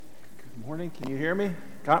Morning, can you hear me?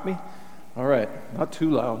 Got me? All right, not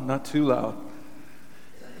too loud, not too loud.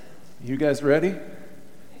 You guys ready?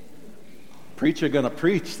 Preacher gonna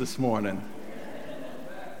preach this morning.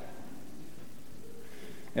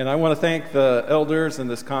 And I want to thank the elders in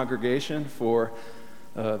this congregation for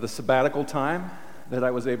the sabbatical time that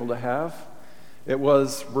I was able to have. It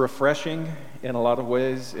was refreshing in a lot of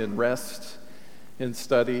ways, in rest, in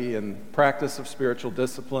study, in practice of spiritual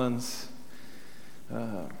disciplines.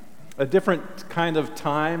 A different kind of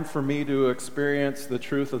time for me to experience the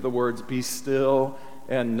truth of the words, "Be still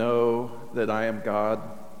and know that I am God."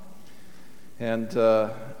 And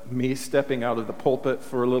me stepping out of the pulpit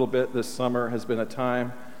for a little bit this summer has been a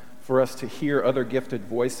time for us to hear other gifted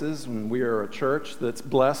voices. And we are a church that's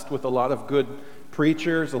blessed with a lot of good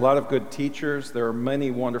preachers, a lot of good teachers. There are many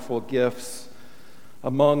wonderful gifts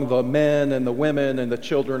among the men and the women and the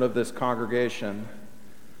children of this congregation.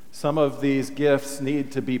 Some of these gifts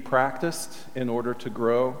need to be practiced in order to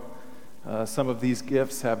grow. Some of these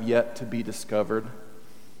gifts have yet to be discovered.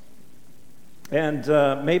 And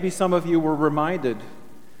maybe some of you were reminded,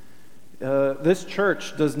 this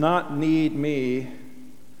church does not need me,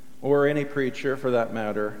 or any preacher for that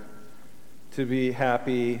matter, to be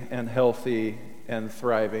happy and healthy and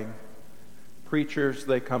thriving. Preachers,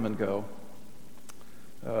 they come and go.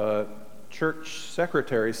 Church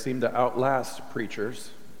secretaries seem to outlast preachers.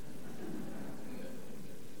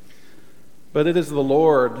 But it is the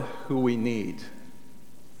Lord who we need.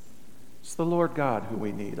 It's the Lord God who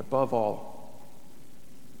we need, above all.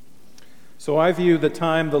 So I view the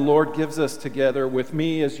time the Lord gives us together with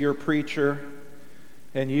me as your preacher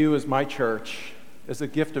and you as my church as a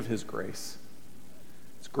gift of His grace.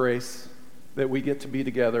 It's grace that we get to be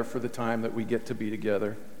together for the time that we get to be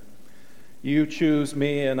together. You choose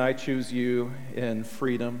me and I choose you in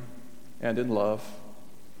freedom and in love.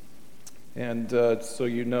 And so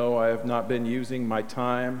you know, I have not been using my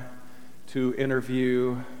time to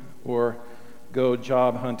interview or go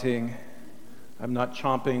job hunting. I'm not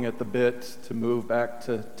chomping at the bit to move back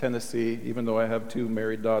to Tennessee, even though I have 2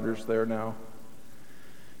 married daughters there now.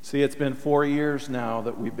 See, it's been 4 years now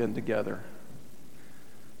that we've been together.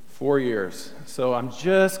 4 years. So I'm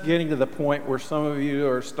just getting to the point where some of you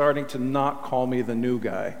are starting to not call me the new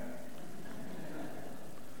guy.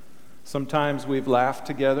 Sometimes we've laughed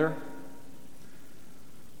together.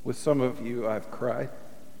 With some of you, I've cried.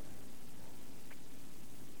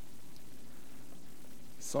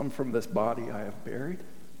 Some from this body I have buried,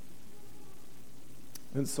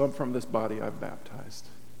 and some from this body I've baptized.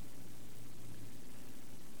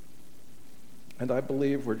 And I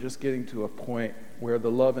believe we're just getting to a point where the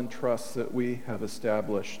love and trust that we have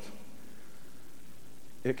established,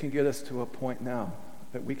 it can get us to a point now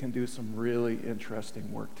that we can do some really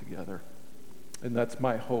interesting work together. And that's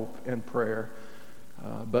my hope and prayer.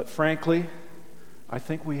 But frankly, I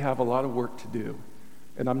think we have a lot of work to do.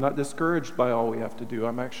 And I'm not discouraged by all we have to do.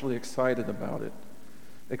 I'm actually excited about it.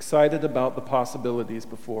 Excited about the possibilities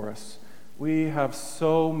before us. We have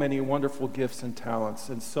so many wonderful gifts and talents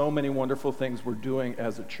and so many wonderful things we're doing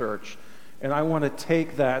as a church. And I want to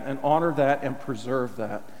take that and honor that and preserve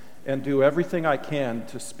that and do everything I can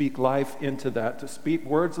to speak life into that, to speak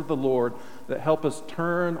words of the Lord that help us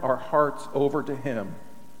turn our hearts over to Him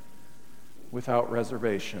without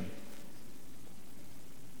reservation.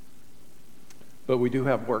 But we do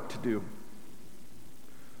have work to do.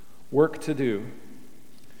 Work to do.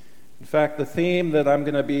 In fact, the theme that I'm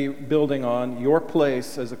going to be building on, your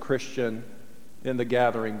place as a Christian in the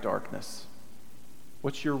gathering darkness.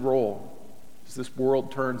 What's your role as this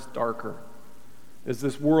world turns darker? As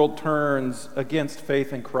this world turns against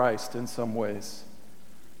faith in Christ in some ways?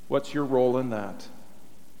 What's your role in that?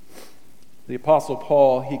 The Apostle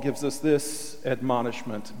Paul, he gives us this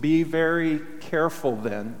admonishment. Be very careful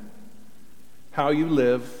then how you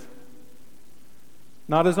live,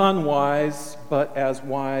 not as unwise, but as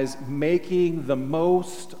wise, making the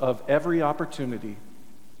most of every opportunity,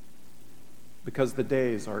 because the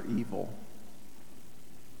days are evil.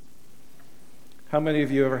 How many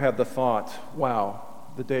of you ever had the thought, wow,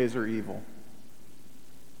 the days are evil?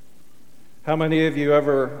 How many of you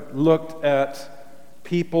ever looked at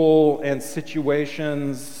people and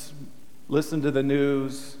situations, listened to the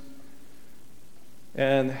news,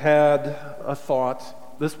 and had a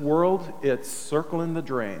thought, this world, it's circling the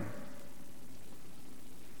drain?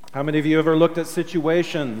 How many of you ever looked at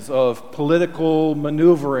situations of political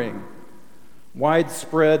maneuvering,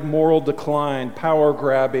 widespread moral decline, power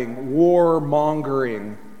grabbing, war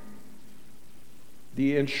mongering,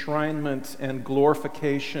 the enshrinement and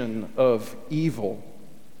glorification of evil,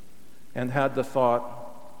 and had the thought,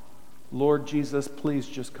 Lord Jesus, please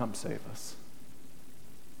just come save us?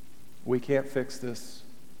 We can't fix this.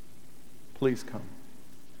 Please come.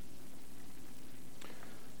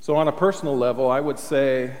 So on a personal level, I would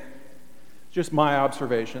say, just my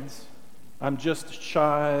observations, I'm just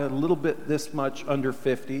shy a little bit this much under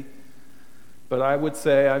 50, but I would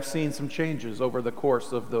say I've seen some changes over the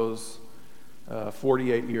course of those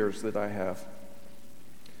 48 years that I have.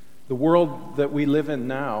 The world that we live in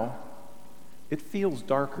now, it feels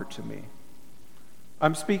darker to me.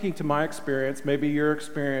 I'm speaking to my experience. Maybe your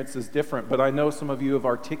experience is different, but I know some of you have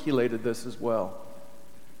articulated this as well.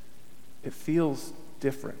 It feels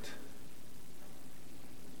different.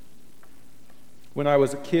 When I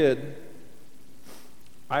was a kid,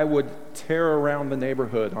 I would tear around the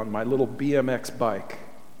neighborhood on my little BMX bike.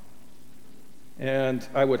 And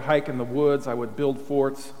I would hike in the woods, I would build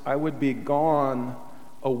forts. I would be gone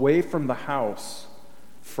away from the house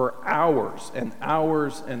for hours and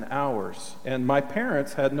hours and hours. And my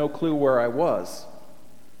parents had no clue where I was.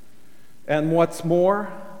 And what's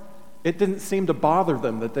more, it didn't seem to bother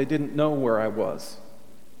them that they didn't know where I was.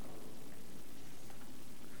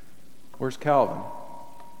 Where's Calvin?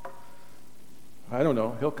 I don't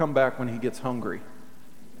know. He'll come back when he gets hungry.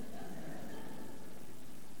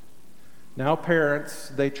 Now parents,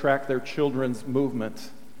 they track their children's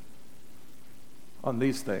movement on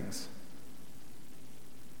these things.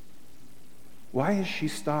 Why is she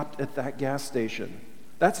stopped at that gas station?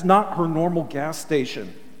 That's not her normal gas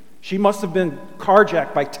station. She must have been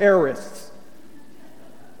carjacked by terrorists.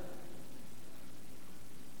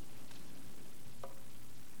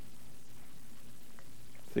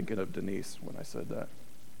 Thinking of Denise when I said that.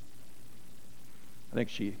 I think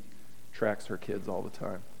she tracks her kids all the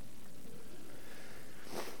time.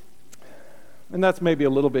 And that's maybe a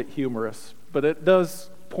little bit humorous, but it does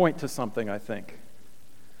point to something, I think.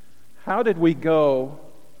 How did we go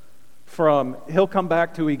from he'll come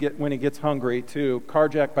back to when he gets hungry to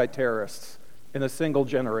carjacked by terrorists in a single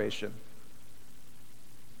generation?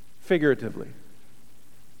 Figuratively.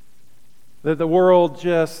 That the world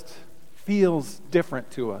just feels different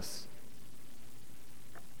to us.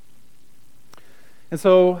 And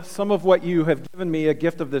so some of what you have given me a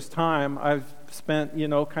gift of this time, I've spent,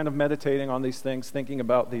 kind of meditating on these things, thinking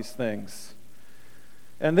about these things.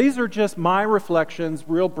 And these are just my reflections,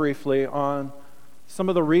 real briefly, on some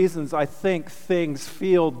of the reasons I think things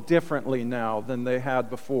feel differently now than they had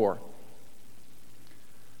before.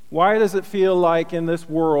 Why does it feel like in this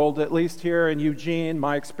world, at least here in Eugene,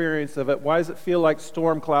 my experience of it, why does it feel like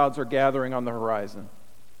storm clouds are gathering on the horizon?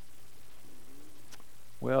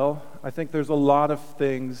 Well, I think there's a lot of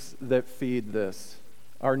things that feed this.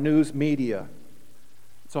 Our news media,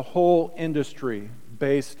 it's a whole industry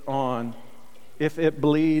based on if it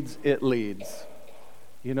bleeds, it leads.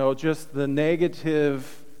 Just the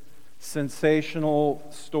negative, sensational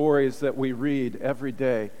stories that we read every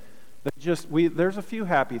day. There's a few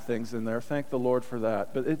happy things in there, thank the Lord for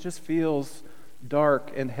that, but it just feels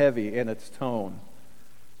dark and heavy in its tone.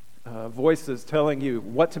 Voices telling you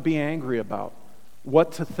what to be angry about,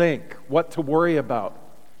 what to think, what to worry about.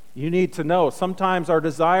 You need to know. Sometimes our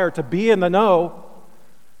desire to be in the know,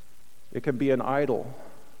 it can be an idol.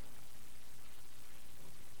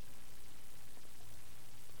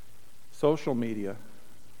 Social media,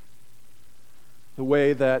 the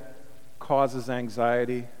way that causes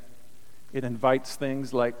anxiety, it invites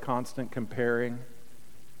things like constant comparing.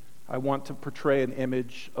 I want to portray an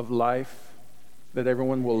image of life that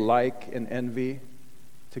everyone will like and envy,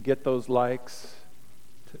 to get those likes.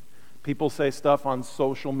 People say stuff on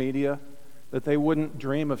social media that they wouldn't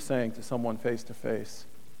dream of saying to someone face to face.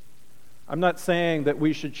 I'm not saying that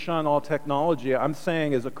we should shun all technology. I'm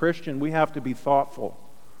saying as a Christian, we have to be thoughtful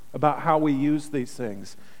about how we use these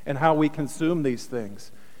things and how we consume these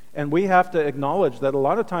things. And we have to acknowledge that a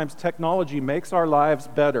lot of times technology makes our lives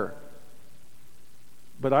better.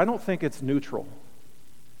 But I don't think it's neutral.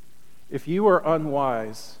 If you are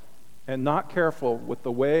unwise and not careful with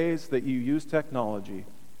the ways that you use technology,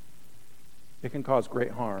 it can cause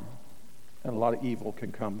great harm, and a lot of evil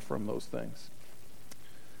can come from those things.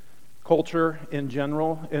 Culture in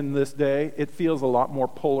general in this day, it feels a lot more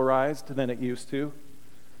polarized than it used to.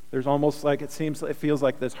 There's almost like it feels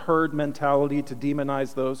like this herd mentality to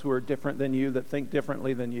demonize those who are different than you, that think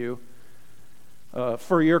differently than you,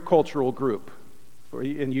 for your cultural group.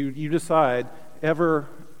 And you decide,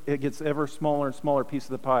 it gets ever smaller and smaller piece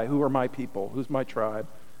of the pie. Who are my people? Who's my tribe?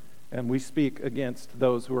 And we speak against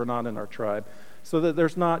those who are not in our tribe. So that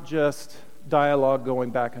there's not just dialogue going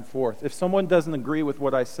back and forth. If someone doesn't agree with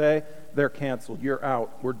what I say, they're canceled. You're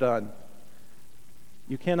out. We're done.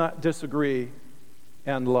 You cannot disagree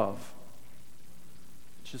and love.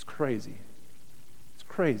 It's just crazy. It's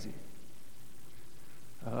crazy.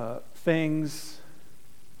 things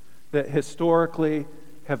that historically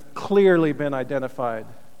have clearly been identified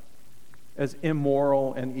as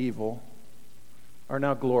immoral and evil are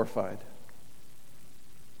now glorified.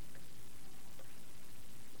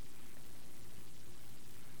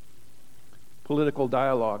 Political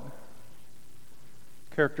dialogue,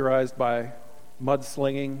 characterized by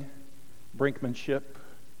mudslinging, brinkmanship,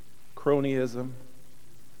 cronyism.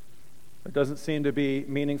 There doesn't seem to be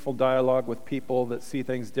meaningful dialogue with people that see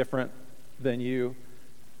things different than you.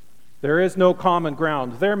 There is no common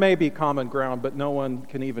ground. There may be common ground, but no one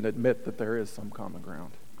can even admit that there is some common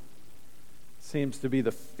ground. Seems to be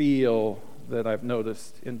the feel that I've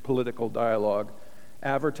noticed in political dialogue.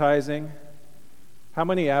 Advertising. How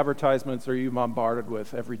many advertisements are you bombarded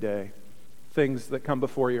with every day? Things that come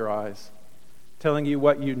before your eyes, telling you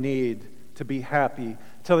what you need to be happy,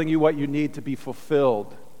 telling you what you need to be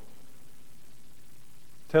fulfilled,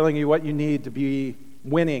 telling you what you need to be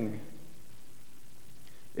winning.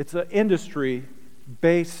 It's an industry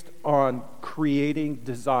based on creating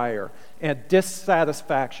desire and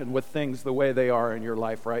dissatisfaction with things the way they are in your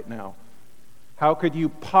life right now. How could you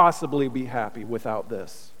possibly be happy without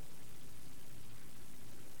this?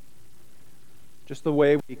 Just the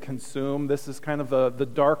way we consume. This is kind of the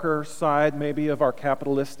darker side maybe of our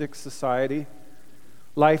capitalistic society.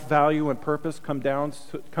 Life value and purpose comes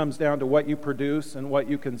down to what you produce and what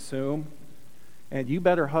you consume. And you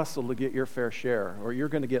better hustle to get your fair share, or you're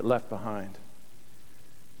going to get left behind.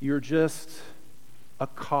 You're just a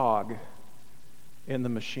cog in the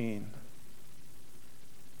machine.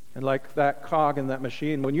 And like that cog in that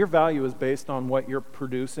machine, when your value is based on what you're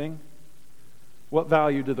producing, what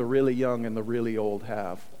value do the really young and the really old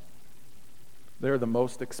have? They're the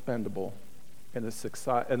most expendable in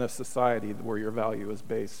a society where your value is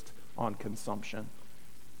based on consumption.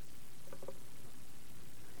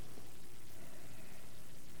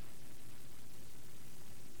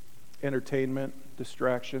 Entertainment,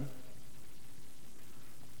 distraction.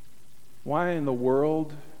 Why in the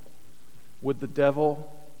world would the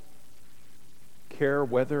devil care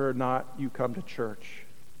whether or not you come to church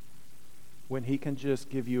when he can just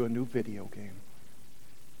give you a new video game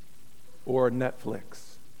or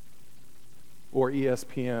Netflix or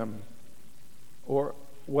ESPN or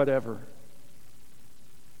whatever?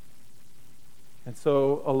 And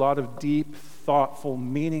so a lot of deep, thoughtful,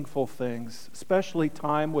 meaningful things, especially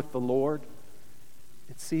time with the Lord,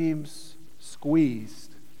 it seems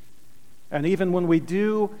squeezed. And even when we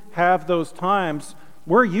do have those times,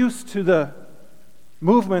 we're used to the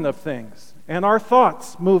movement of things. And our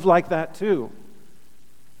thoughts move like that too.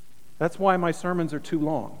 That's why my sermons are too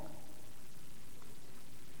long.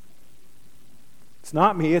 It's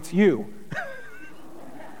not me, it's you.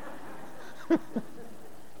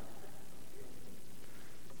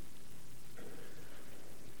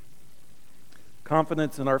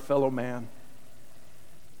 Confidence in our fellow man.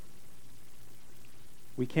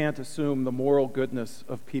 We can't assume the moral goodness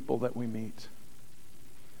of people that we meet.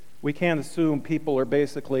 We can't assume people are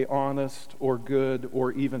basically honest or good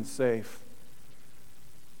or even safe.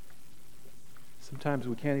 Sometimes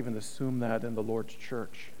we can't even assume that in the Lord's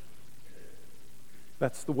church.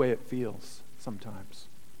 That's the way it feels sometimes.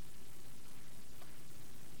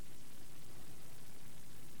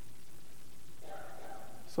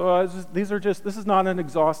 So this is not an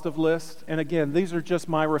exhaustive list. And again, these are just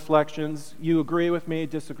my reflections. You agree with me,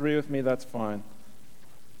 disagree with me, that's fine.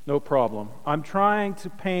 No problem. I'm trying to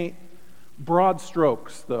paint broad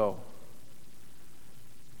strokes, though.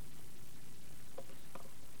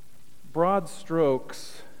 Broad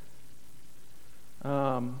strokes.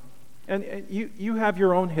 And you have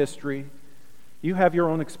your own history. You have your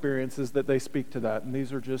own experiences that they speak to that. And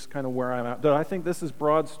these are just kind of where I'm at. But I think this is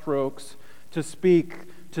broad strokes to speak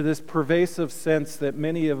to this pervasive sense that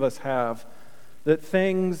many of us have, that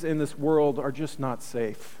things in this world are just not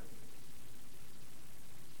safe.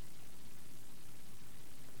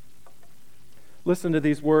 Listen to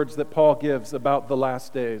these words that Paul gives about the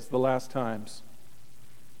last days, the last times.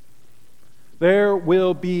 There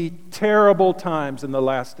will be terrible times in the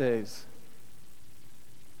last days.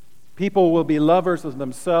 People will be lovers of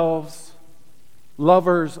themselves,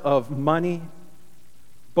 lovers of money,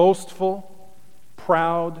 boastful,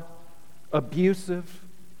 proud, abusive,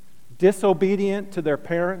 disobedient to their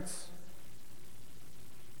parents,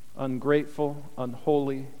 ungrateful,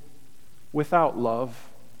 unholy, without love,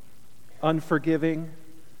 unforgiving,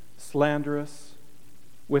 slanderous,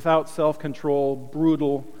 without self-control,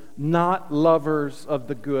 brutal, not lovers of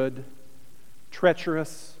the good,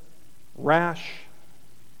 treacherous, rash,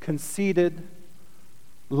 conceited,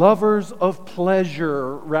 lovers of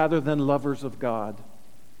pleasure rather than lovers of God,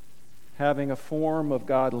 having a form of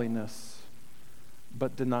godliness,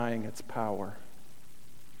 but denying its power.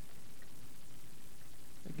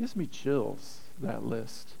 It gives me chills, that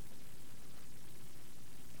list.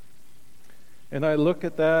 And I look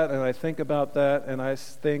at that and I think about that and I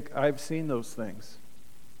think I've seen those things.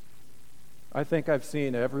 I think I've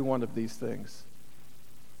seen every one of these things.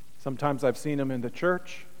 Sometimes I've seen them in the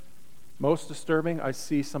church. Most disturbing, I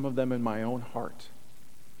see some of them in my own heart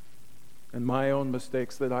and my own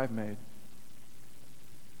mistakes that I've made.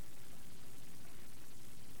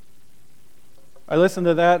 I listen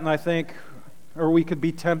to that and I think, or we could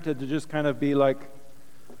be tempted to just kind of be like,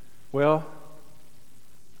 well,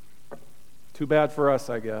 too bad for us,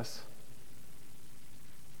 I guess.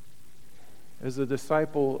 As a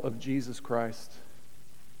disciple of Jesus Christ,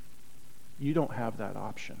 you don't have that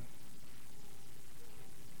option.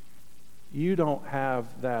 You don't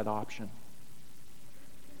have that option.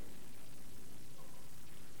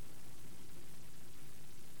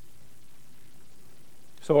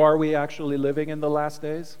 So are we actually living in the last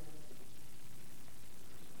days?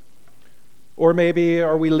 Or maybe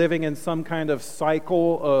are we living in some kind of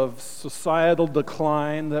cycle of societal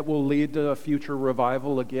decline that will lead to a future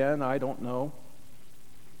revival again? I don't know.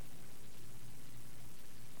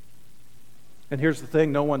 And here's the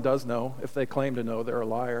thing, no one does know. If they claim to know, they're a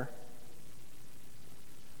liar.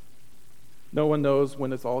 No one knows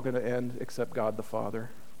when it's all going to end except God the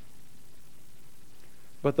Father.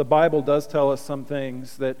 But the Bible does tell us some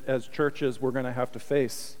things that as churches we're going to have to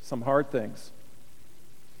face, some hard things.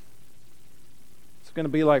 It's going to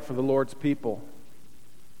be like for the Lord's people.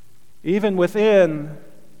 Even within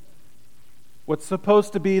what's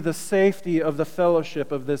supposed to be the safety of the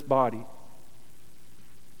fellowship of this body,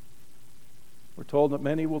 we're told that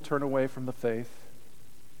many will turn away from the faith.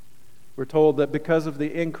 We're told that because of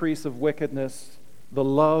the increase of wickedness, the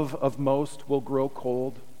love of most will grow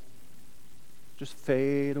cold, just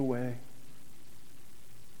fade away.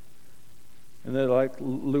 And then, like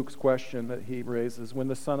Luke's question that he raises, when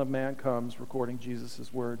the Son of Man comes, recording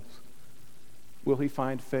Jesus' words, will he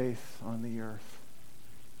find faith on the earth?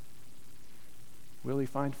 Will he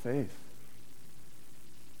find faith?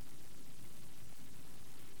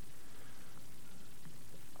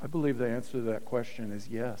 I believe the answer to that question is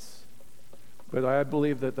yes. But I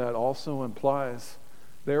believe that that also implies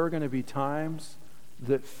there are going to be times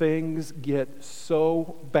that things get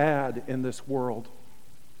so bad in this world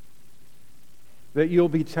that you'll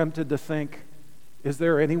be tempted to think, is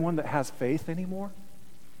there anyone that has faith anymore?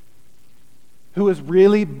 Who is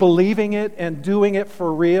really believing it and doing it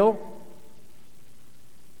for real?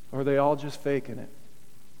 Or are they all just faking it?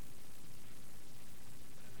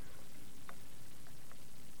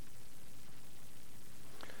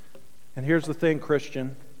 And here's the thing,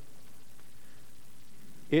 Christian.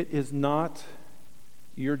 It is not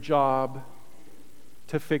your job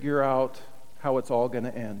to figure out how it's all going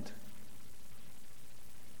to end.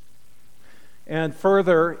 And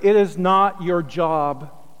further, it is not your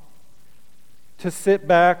job to sit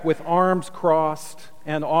back with arms crossed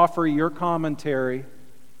and offer your commentary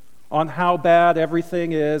on how bad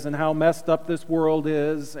everything is and how messed up this world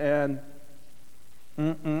is and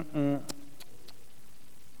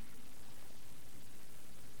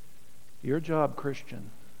Your job,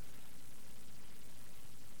 Christian,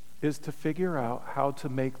 is to figure out how to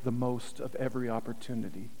make the most of every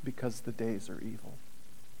opportunity because the days are evil.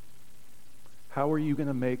 How are you going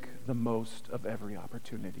to make the most of every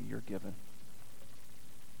opportunity you're given?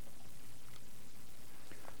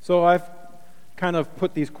 So I've kind of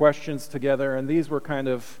put these questions together, and these were kind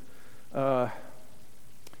of,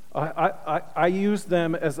 I use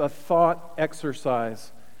them as a thought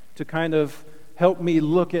exercise to kind of help me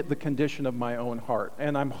look at the condition of my own heart.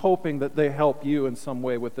 And I'm hoping that they help you in some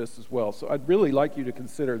way with this as well. So I'd really like you to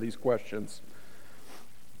consider these questions.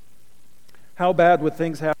 How bad would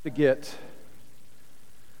things have to get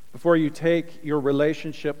before you take your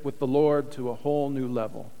relationship with the Lord to a whole new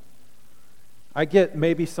level? I get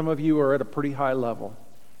maybe some of you are at a pretty high level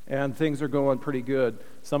and things are going pretty good.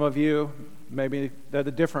 Some of you maybe at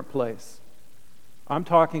a different place. I'm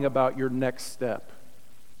talking about your next step.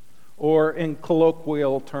 Or in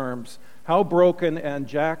colloquial terms, how broken and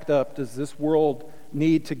jacked up does this world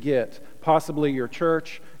need to get, possibly your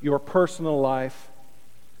church, your personal life,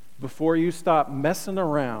 before you stop messing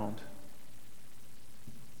around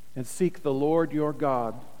and seek the Lord your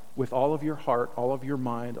God with all of your heart, all of your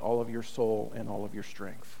mind, all of your soul, and all of your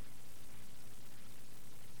strength?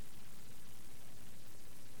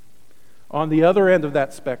 On the other end of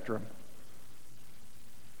that spectrum,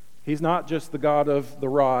 He's not just the God of the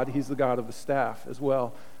rod, He's the God of the staff as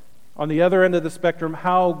well. On the other end of the spectrum,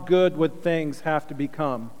 how good would things have to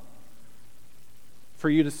become for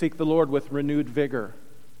you to seek the Lord with renewed vigor,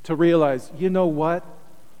 to realize, you know what?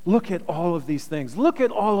 Look at all of these things. Look at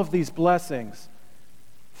all of these blessings.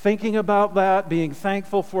 Thinking about that, being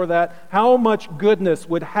thankful for that, how much goodness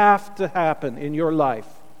would have to happen in your life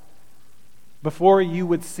before you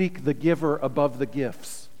would seek the giver above the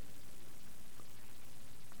gifts?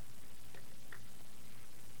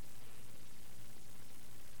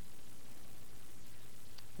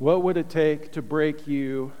 What would it take to break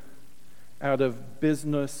you out of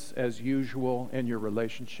business as usual in your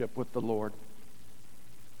relationship with the Lord?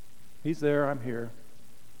 He's there, I'm here.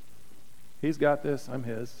 He's got this, I'm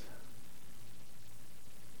His.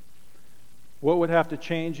 What would have to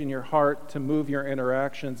change in your heart to move your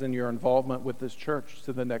interactions and your involvement with this church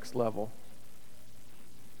to the next level?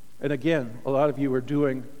 And again, a lot of you are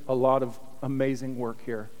doing a lot of amazing work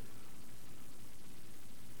here.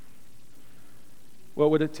 What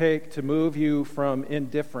would it take to move you from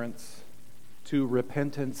indifference to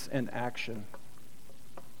repentance and action?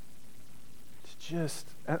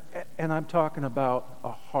 And I'm talking about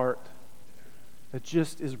a heart that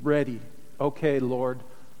just is ready. Okay, Lord,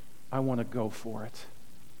 I want to go for it.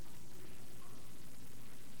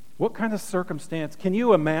 What kind of circumstance? Can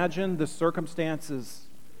you imagine the circumstances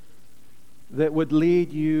that would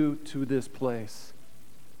lead you to this place?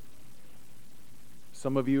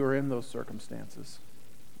 Some of you are in those circumstances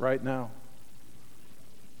right now.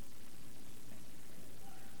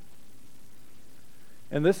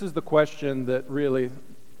 And this is the question that really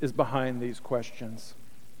is behind these questions,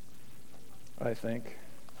 I think.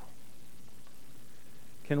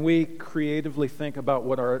 Can we creatively think about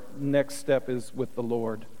what our next step is with the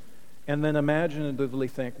Lord? And then imaginatively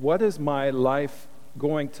think, what is my life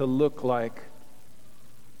going to look like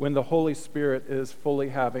when the Holy Spirit is fully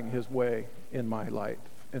having His way in my life,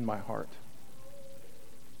 in my heart?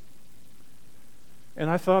 And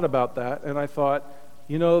I thought about that, and I thought,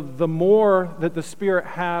 you know, the more that the Spirit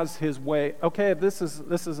has His way, okay, this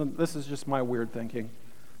is just my weird thinking.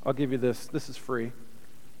 I'll give you this. This is free.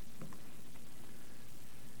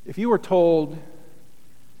 If you were told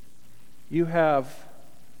you have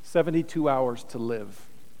 72 hours to live,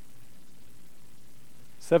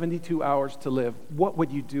 72 hours to live, what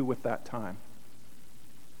would you do with that time?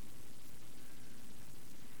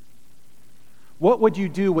 What would you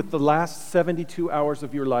do with the last 72 hours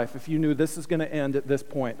of your life if you knew this is going to end at this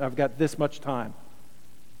point? I've got this much time.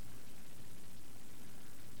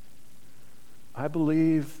 I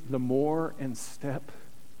believe the more in step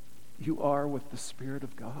you are with the Spirit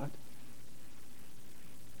of God,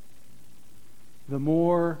 the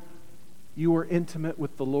more you are intimate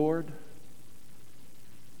with the Lord,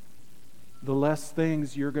 the less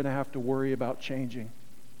things you're going to have to worry about changing.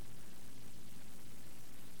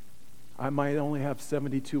 I might only have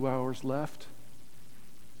 72 hours left,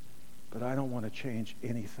 but I don't want to change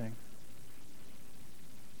anything.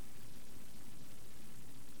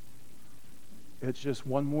 It's just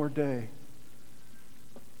one more day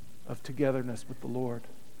of togetherness with the Lord.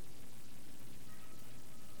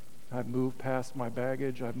 I've moved past my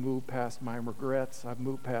baggage. I've moved past my regrets. I've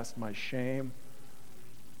moved past my shame.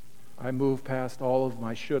 I moved past all of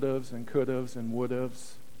my should-haves and could-haves and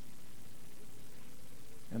would-haves.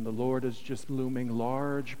 And the Lord is just looming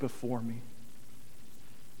large before me.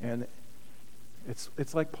 And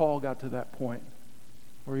it's like Paul got to that point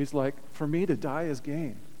where he's like, for me to die is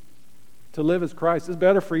gain. To live is Christ. It's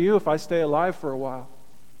better for you if I stay alive for a while.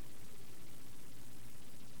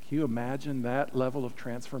 Can you imagine that level of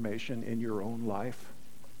transformation in your own life?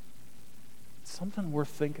 It's something worth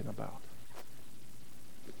thinking about.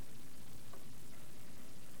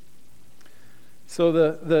 So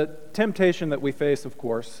the temptation that we face, of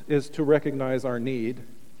course, is to recognize our need,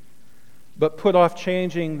 but put off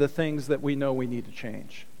changing the things that we know we need to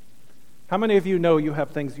change. How many of you know you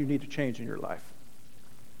have things you need to change in your life?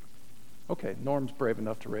 Okay, Norm's brave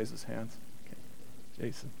enough to raise his hands. Okay,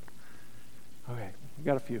 Jason. Okay, we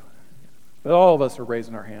got a few. But all of us are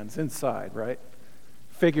raising our hands inside, right?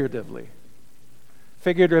 Figuratively.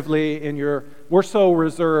 We're so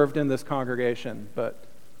reserved in this congregation, but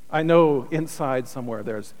I know inside somewhere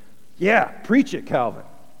there's, yeah, preach it, Calvin.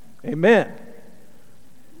 Amen.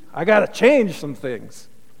 I got to change some things.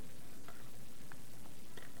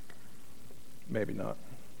 Maybe not.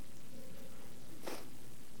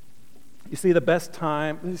 You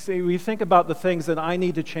see, we think about the things that I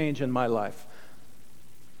need to change in my life.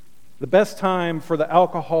 The best time for the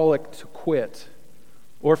alcoholic to quit,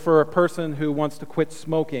 or for a person who wants to quit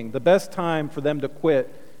smoking, the best time for them to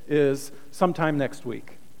quit is sometime next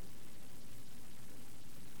week.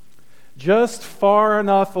 Just far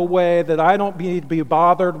enough away that I don't need to be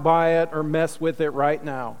bothered by it or mess with it right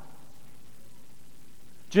now.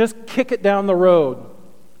 Just kick it down the road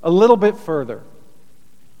a little bit further.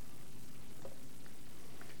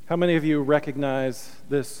 How many of you recognize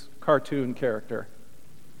this cartoon character?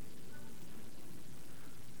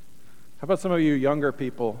 How about some of you younger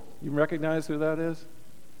people? You recognize who that is?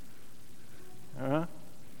 It's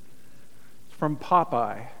from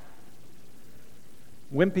Popeye.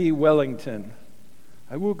 Wimpy Wellington.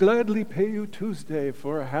 I will gladly pay you Tuesday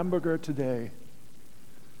for a hamburger today.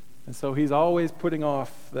 And so he's always putting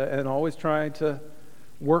off and always trying to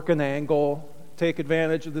work an angle, take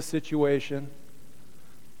advantage of the situation.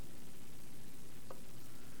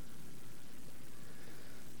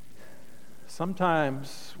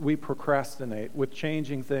 Sometimes we procrastinate with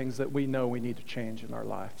changing things that we know we need to change in our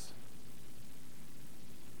lives.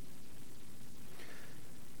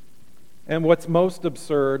 And what's most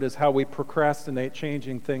absurd is how we procrastinate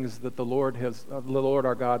changing things that the Lord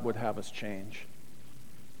our God would have us change.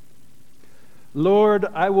 Lord,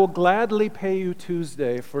 I will gladly pay you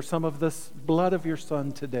Tuesday for some of this blood of your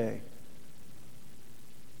Son today.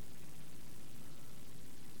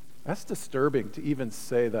 That's disturbing to even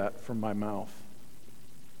say that from my mouth.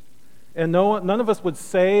 And none of us would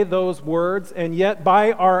say those words, and yet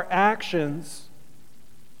by our actions,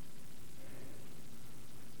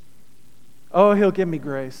 oh, he'll give me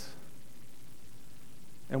grace.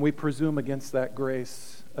 And we presume against that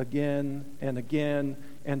grace again and again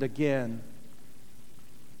and again.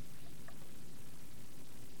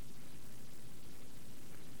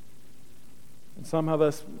 And some of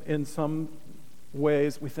us, in some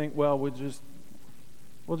ways, we think, well, we'll just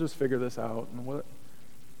figure this out. And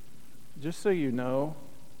just so you know,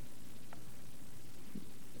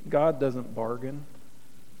 God doesn't bargain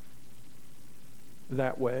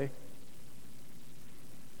that way.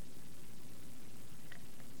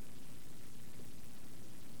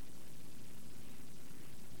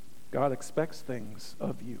 God expects things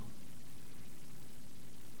of you.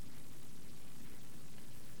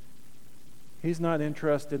 He's not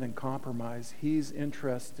interested in compromise. He's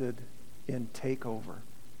interested in takeover.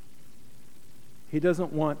 He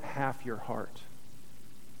doesn't want half your heart.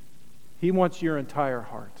 He wants your entire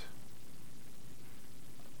heart.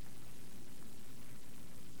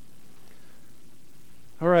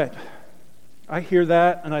 All right. I hear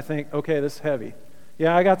that and I think, okay, this is heavy.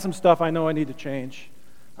 Yeah, I got some stuff I know I need to change.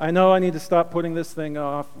 I know I need to stop putting this thing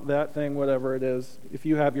off, that thing, whatever it is, if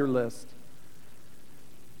you have your list.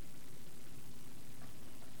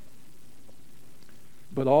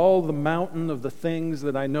 But all the mountain of the things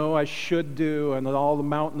that I know I should do and all the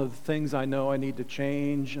mountain of the things I know I need to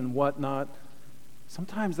change and whatnot,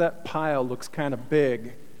 sometimes that pile looks kind of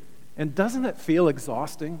big. And doesn't it feel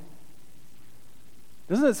exhausting?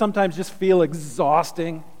 Doesn't it sometimes just feel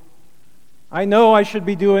exhausting? I know I should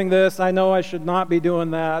be doing this. I know I should not be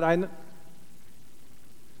doing that.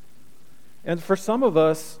 And for some of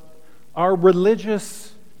us, our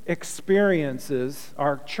religious experiences,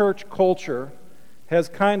 our church culture, has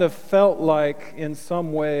kind of felt like, in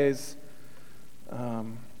some ways,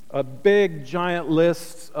 a big, giant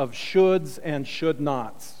list of shoulds and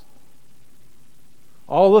should-nots.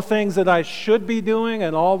 All the things that I should be doing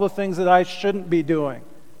and all the things that I shouldn't be doing.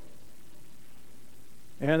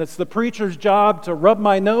 And it's the preacher's job to rub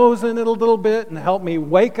my nose in it a little bit and help me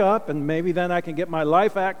wake up, and maybe then I can get my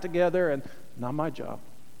life act together, and not my job.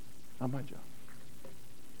 Not my job.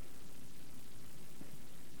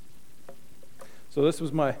 So this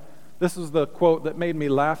was the quote that made me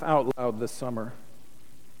laugh out loud this summer.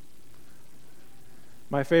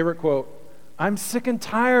 My favorite quote, "I'm sick and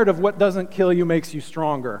tired of what doesn't kill you makes you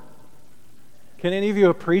stronger." Can any of you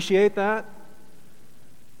appreciate that?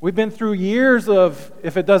 We've been through years of,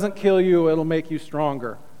 if it doesn't kill you, it'll make you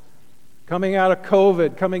stronger. Coming out of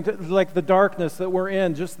COVID, coming to like the darkness that we're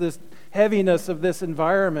in, just this heaviness of this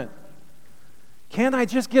environment. Can't I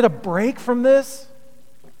just get a break from this?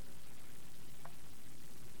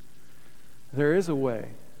 There is a way.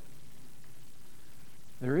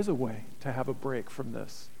 There is a way to have a break from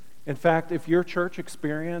this. In fact, if your church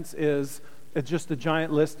experience is just a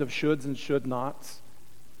giant list of shoulds and should-nots,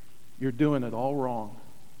 you're doing it all wrong.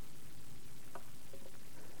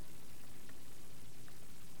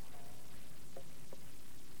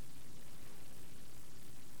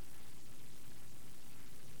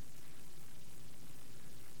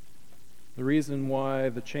 The reason why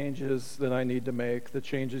the changes that I need to make, the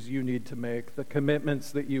changes you need to make, the commitments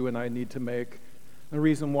that you and I need to make, the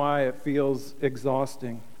reason why it feels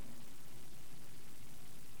exhausting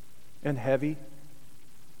and heavy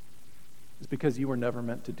is because you were never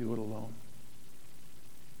meant to do it alone.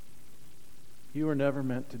 You were never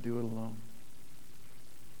meant to do it alone.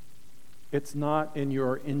 It's not in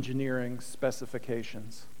your engineering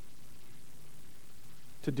specifications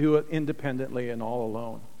to do it independently and all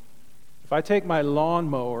alone. If I take my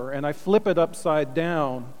lawnmower and I flip it upside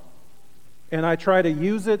down and I try to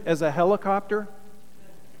use it as a helicopter,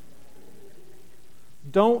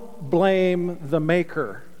 don't blame the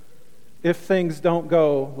maker if things don't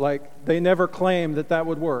go like they never claimed that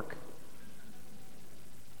would work.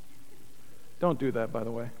 Don't do that, by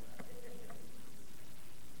the way.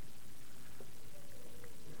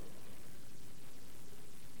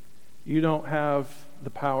 You don't have the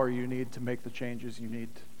power you need to make the changes you need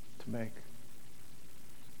to make.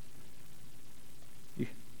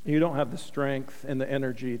 You don't have the strength and the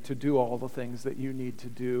energy to do all the things that you need to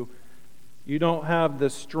do. You don't have the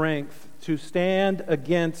strength to stand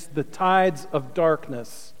against the tides of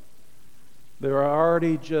darkness that are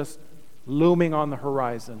already just looming on the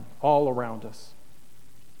horizon all around us.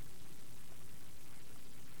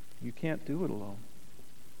 You can't do it alone.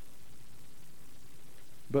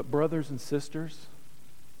 But brothers and sisters,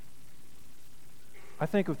 I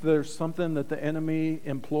think if there's something that the enemy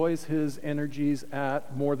employs his energies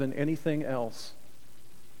at more than anything else,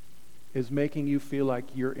 is making you feel like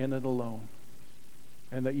you're in it alone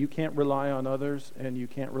and that you can't rely on others and you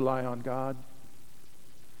can't rely on God.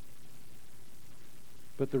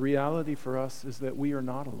 But the reality for us is that we are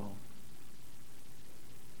not alone.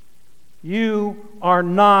 You are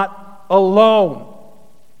not alone.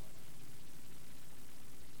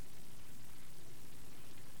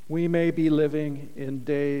 We may be living in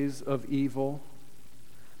days of evil.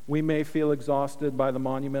 We may feel exhausted by the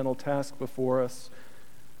monumental task before us.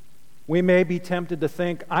 We may be tempted to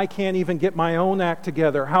think, I can't even get my own act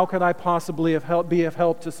together. How could I possibly be of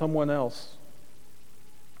help to someone else?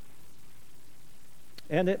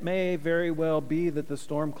 And it may very well be that the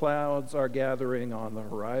storm clouds are gathering on the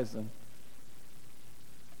horizon.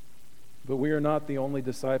 But we are not the only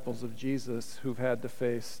disciples of Jesus who've had to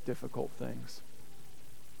face difficult things.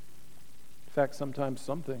 In fact, sometimes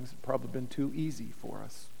some things have probably been too easy for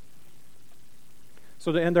us.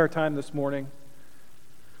 So to end our time this morning,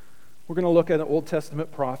 we're going to look at an Old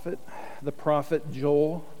Testament prophet, the prophet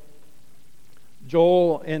Joel.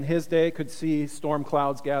 Joel, in his day, could see storm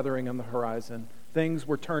clouds gathering on the horizon. Things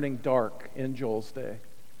were turning dark in Joel's day.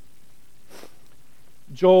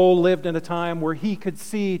 Joel lived in a time where he could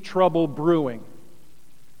see trouble brewing.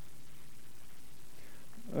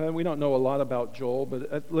 We don't know a lot about Joel, but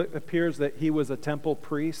it appears that he was a temple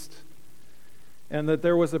priest, and that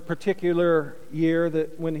there was a particular year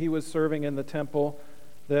that when he was serving in the temple,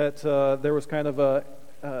 that there was kind of a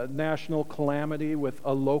national calamity with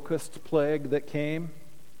a locust plague that came,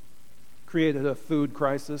 created a food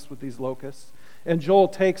crisis with these locusts. And Joel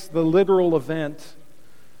takes the literal event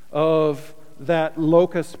of that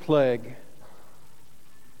locust plague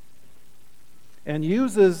and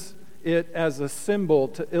uses it as a symbol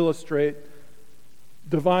to illustrate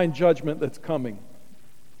divine judgment that's coming.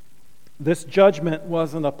 This judgment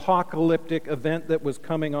was an apocalyptic event that was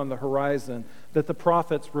coming on the horizon that the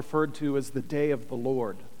prophets referred to as the day of the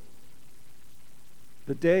Lord.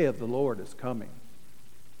 The day of the Lord is coming.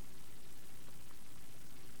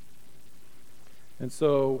 And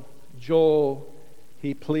so Joel,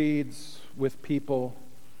 he pleads with people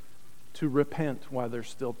to repent while there's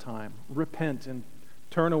still time. Repent and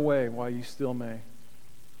turn away while you still may.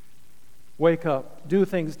 Wake up. Do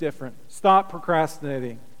things different. Stop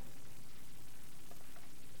procrastinating.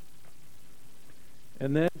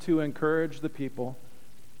 And then to encourage the people,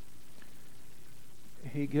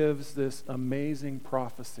 he gives this amazing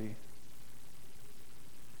prophecy.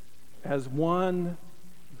 As one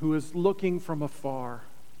who is looking from afar,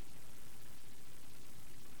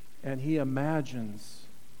 and he imagines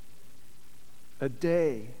a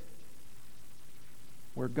day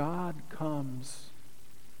where God comes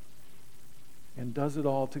and does it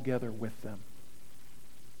all together with them.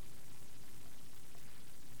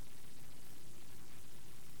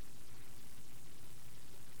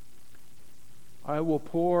 I will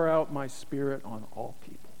pour out my Spirit on all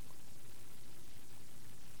people.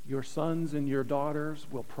 Your sons and your daughters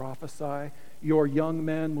will prophesy. Your young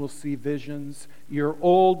men will see visions. Your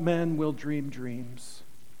old men will dream dreams.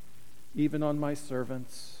 Even on my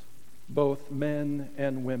servants, both men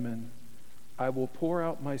and women, I will pour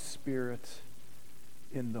out my Spirit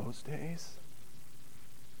in those days.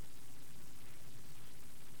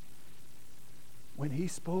 When he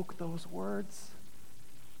spoke those words,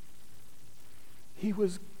 he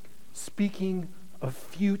was speaking of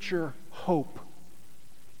future hope.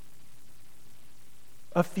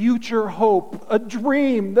 A future hope, a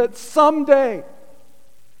dream that someday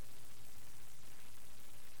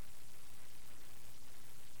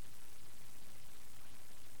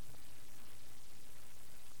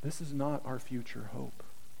This is not our future hope.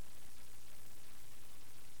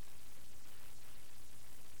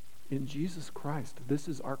 In Jesus Christ, this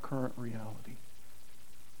is our current reality.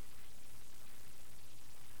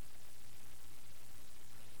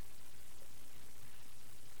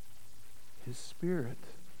 His Spirit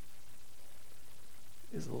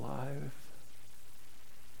is alive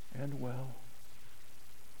and well,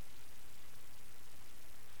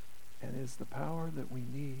 and is the power that we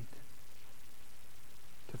need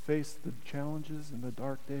to face the challenges and the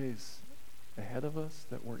dark days ahead of us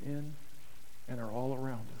that we're in and are all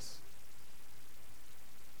around us.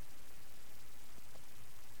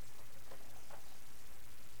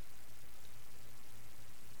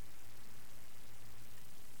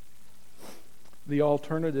 The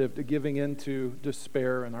alternative to giving into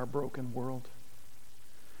despair in our broken world.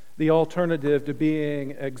 The alternative to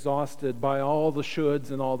being exhausted by all the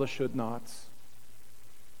shoulds and all the should-nots.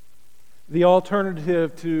 The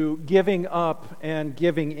alternative to giving up and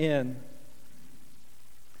giving in.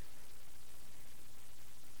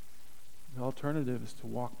 The alternative is to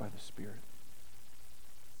walk by the Spirit.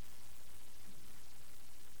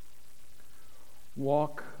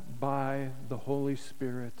 Walk by the Holy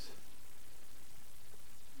Spirit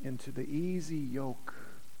into the easy yoke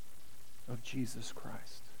of Jesus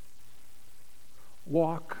Christ.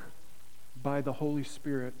 Walk by the Holy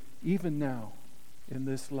Spirit even now in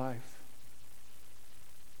this life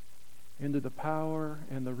into the power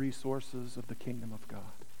and the resources of the kingdom of God.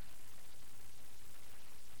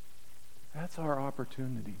 That's our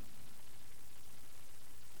opportunity.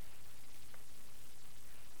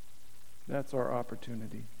 That's our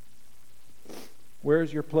opportunity.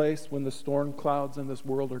 Where's your place when the storm clouds in this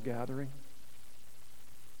world are gathering?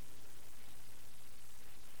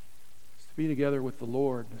 It's to be together with the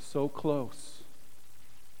Lord, so close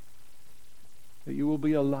that you will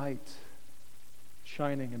be a light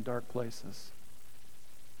shining in dark places.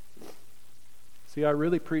 See, I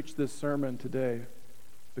really preached this sermon today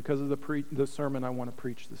because of the sermon I want to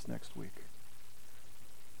preach this next week.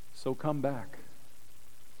 So come back.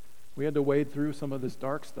 We had to wade through some of this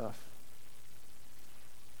dark stuff.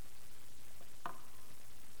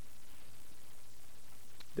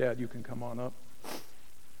 Dad, you can come on up.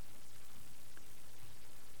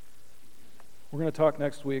 We're going to talk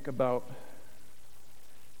next week about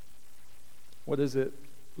what is it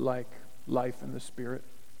like life in the Spirit.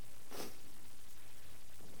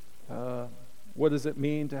 What does it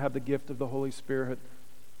mean to have the gift of the Holy Spirit?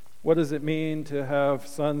 What does it mean to have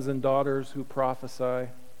sons and daughters who prophesy?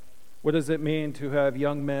 What does it mean to have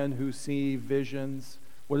young men who see visions?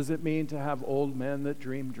 What does it mean to have old men that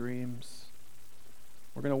dream dreams?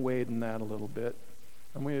 We're going to wade in that a little bit.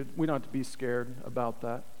 And we don't have to be scared about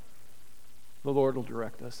that. The Lord will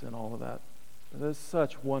direct us in all of that. But there's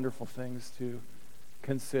such wonderful things to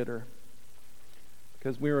consider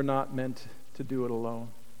because we are not meant to do it alone.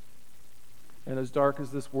 And as dark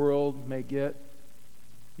as this world may get,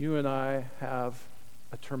 you and I have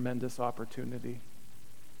a tremendous opportunity.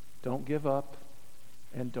 Don't give up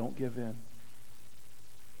and don't give in.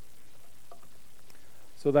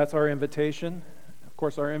 So that's our invitation. Of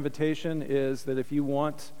course, our invitation is that if you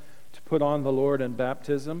want to put on the Lord in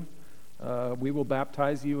baptism, we will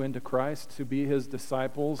baptize you into Christ to be His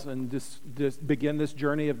disciples and begin this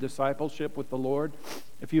journey of discipleship with the Lord.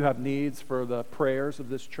 If you have needs for the prayers of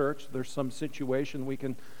this church, there's some situation we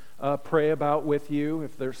can pray about with you.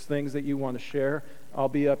 If there's things that you want to share, I'll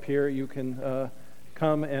be up here. You can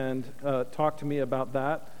come and talk to me about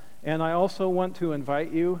that. And I also want to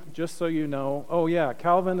invite you, just so you know, oh yeah,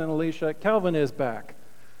 Calvin and Alicia, Calvin is back.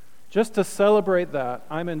 Just to celebrate that,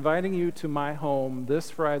 I'm inviting you to my home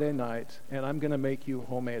this Friday night, and I'm going to make you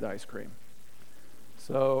homemade ice cream.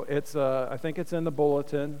 So it's, I think it's in the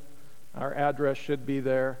bulletin. Our address should be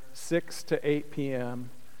there, 6 to 8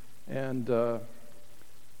 p.m. And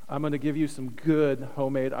I'm going to give you some good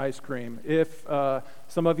homemade ice cream. If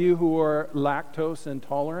some of you who are lactose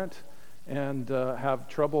intolerant and have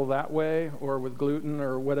trouble that way, or with gluten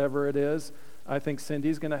or whatever it is, I think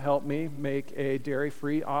Cindy's going to help me make a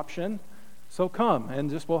dairy-free option. So come,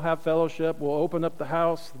 and we'll have fellowship. We'll open up the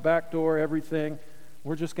house, the back door, everything.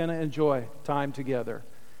 We're just going to enjoy time together.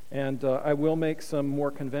 And I will make some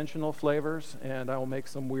more conventional flavors, and I will make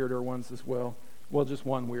some weirder ones as well. Well, just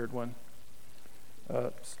one weird one.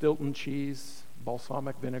 Stilton cheese,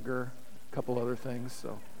 balsamic vinegar, a couple other things.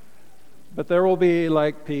 So, but there will be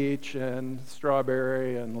like peach and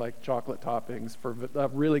strawberry and like chocolate toppings for a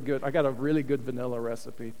really good. I got a really good vanilla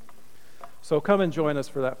recipe. So come and join us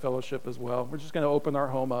for that fellowship as well. We're just going to open our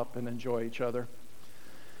home up and enjoy each other.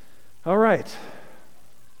 All right.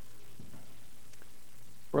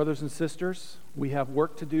 Brothers and sisters, we have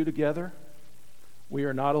work to do together. We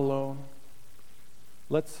are not alone.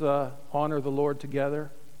 Let's honor the Lord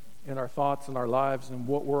together in our thoughts and our lives and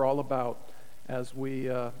what we're all about as we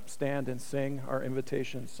stand and sing our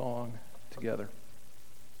invitation song together.